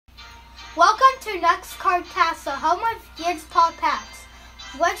Welcome to Next Card Castle, home of Kids Paw Packs.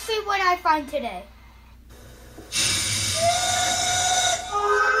 Let's see what I find today.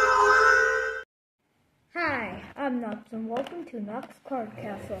 Hi, I'm Nux and welcome to Nux Card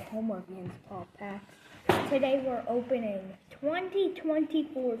Castle, home of Kids Paw Packs. Today we're opening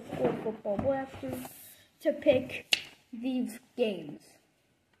 2024 School Football Blasters to pick these games.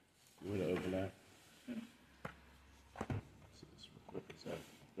 You want to open that? Is that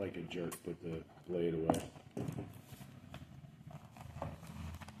like a jerk, put the blade away.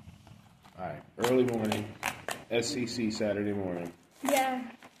 Alright, early morning, SCC Saturday morning. Yeah.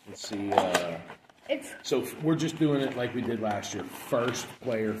 Let's see, so we're just doing it like we did last year. First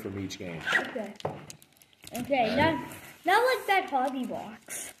player from each game. Okay, not like that hobby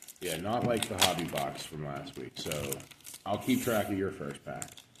box. Yeah, not like the hobby box from last week. So I'll keep track of your first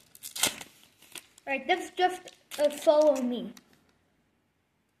pack. Alright, that's just a follow me.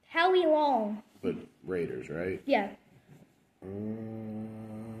 Howie Long. But Raiders, right? Yeah.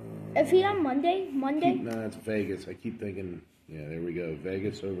 Is he on Monday? No, it's Vegas. I keep thinking, yeah, there we go.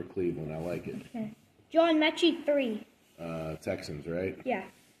 Vegas over Cleveland. I like it. Okay. John Mechie 3. Texans, right? Yeah.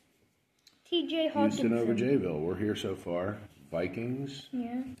 TJ Hawkinson. Houston over Jayville. We're here so far. Vikings.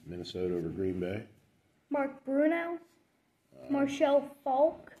 Yeah. Minnesota over Green Bay. Mark Bruno. Marshall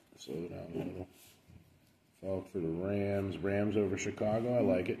Falk. Slow it down a little. Falk for the Rams. Rams over Chicago. I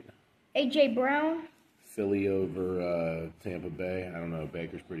like it. AJ Brown. Philly over Tampa Bay. I don't know.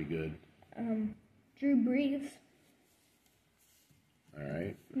 Baker's pretty good. Drew Brees. All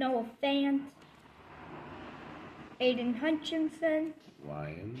right. Noah Fant. Aiden Hutchinson.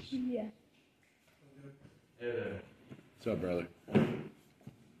 Lions. Yeah. What's up, brother?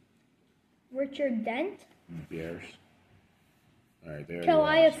 Richard Dent. Bears. All right, there.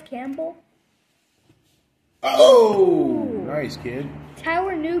 Calais Campbell. Oh, nice kid.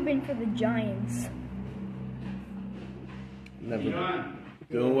 Tyler Nubin for the Giants.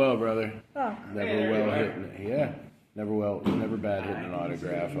 Doing well, brother. Oh. Never bad hitting an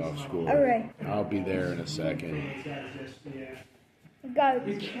autograph off school. All right. I'll be there in a second. We've got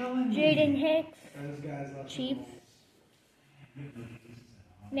Jaden Hicks, Chiefs.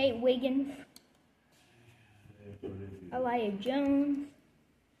 Nate Wiggins. Elijah Jones.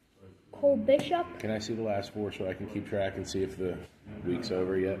 Cole Bishop. Can I see the last four so I can keep track and see if the week's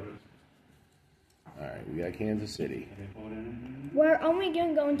over yet? All right, we got Kansas City. We're only going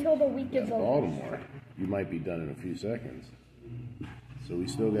to go until the week is over. Baltimore. You might be done in a few seconds. So we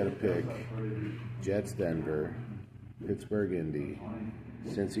still got to pick Jets, Denver, Pittsburgh, Indy,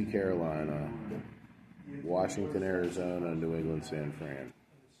 Cincy, Carolina, Washington, Arizona, New England, San Fran.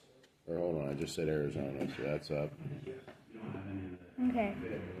 Or hold on, I just said Arizona, so that's up. Okay.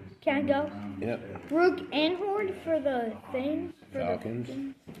 Can I go? Yep. Brooke Anhord for the thing.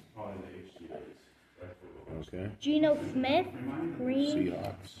 Falcons. Okay. Geno Smith, Green.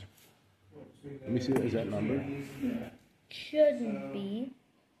 Seahawks. Let me see, is that number? Shouldn't be.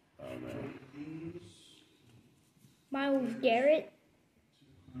 Oh, no. Myles Garrett.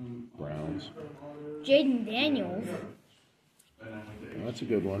 Browns. Jaden Daniels. Oh, that's a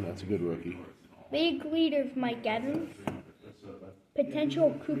good one. That's a good rookie. Big leaders Mike Evans.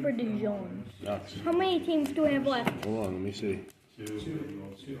 Potential Cooper DeJohns. Nuts. How many teams do we have left? Hold on, let me see.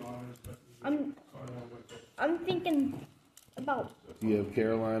 I'm thinking about. Do you have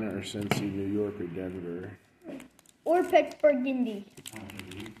Carolina or Cincy, New York or Denver? Or Pittsburgh, Indy.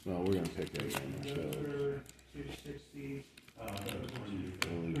 No, we're going to pick that game ourselves.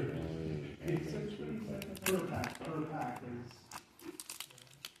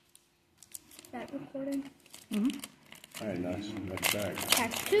 Is that recording? All right, nice. Next back.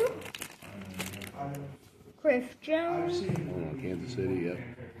 Pack 2. Chris Jones. Hold on, Kansas City, yep.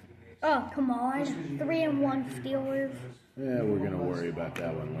 Oh, come on. 3-1 Steelers. Yeah, we're going to worry about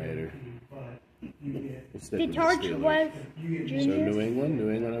that one later. Let's stick with the Guitar Steelers. West So Jr. New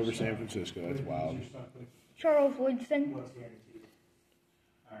England over San Francisco. That's wild. Charles Woodson.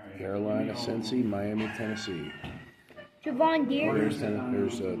 Carolina, Cincy, Miami, Tennessee. Javon Oh, Deere. there's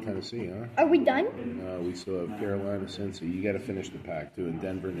Tennessee, huh? Are we done? No, we still have Carolina, Cincy. You got to finish the pack too. And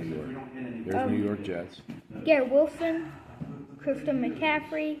Denver, New York. There's New York Jets. Garrett Wilson. Christian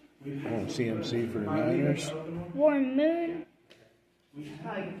McCaffrey. Oh, CMC for the Niners. Warren Moon.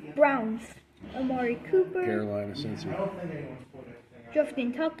 Browns. Amari Cooper. Carolina, Cincy.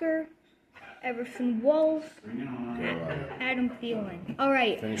 Justin Tucker. Everson Walls. Carolina. Adam Thielen. All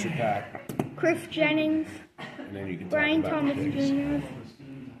right. Finish your pack. Chris Jennings. And then you can Brian talk about Thomas the picks.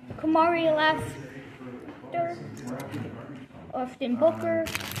 Jr. Kamari Lassiter. Austin Booker.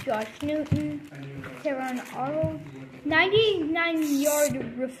 Josh Newton. Teron Arnold.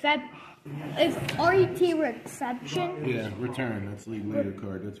 99-yard Is RET reception. Yeah, return. That's league leader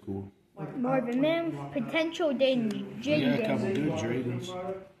card. That's cool. Marvin Mims, potential Jaden. Yeah, a couple good Jadens.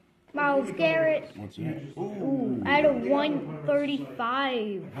 Miles Garrett. What's that? Ooh, out of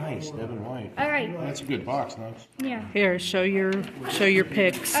 135. Nice, Devin White. All right. That's a good box, Knox. Yeah. Here, show your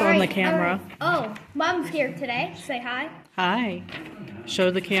picks All on the right, camera. all right. Oh, Mom's here today. Say hi. Hi.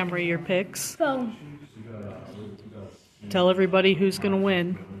 Show the camera your picks. So, Tell everybody who's going to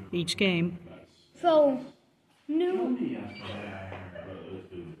win each game. so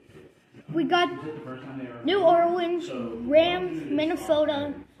we got New Orleans, Rams,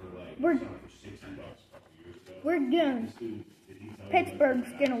 Minnesota. We're good. Pittsburgh's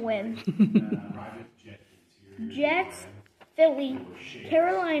gonna win. Jets, Philly,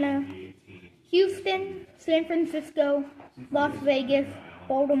 Carolina, Houston, San Francisco, Las Vegas,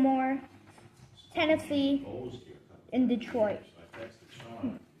 Baltimore, Tennessee, and Detroit.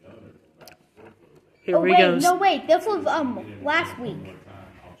 Here we wait, go. no wait, this was last week.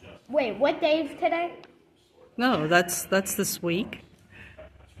 Wait, what day is today? No, that's this week.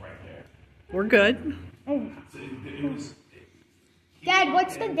 We're good. Oh. Dad,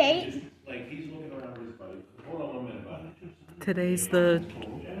 what's the date? Today's the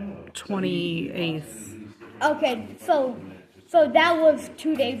 28th. Okay, so that was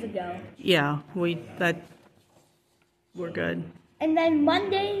 2 days ago. Yeah, we're good. And then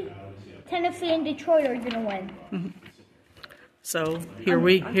Monday, Tennessee and Detroit are gonna win. So here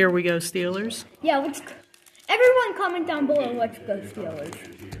we go, Steelers. Yeah, everyone comment down below. Let's go Steelers.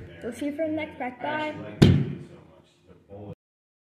 We'll see you for the next back. Bye.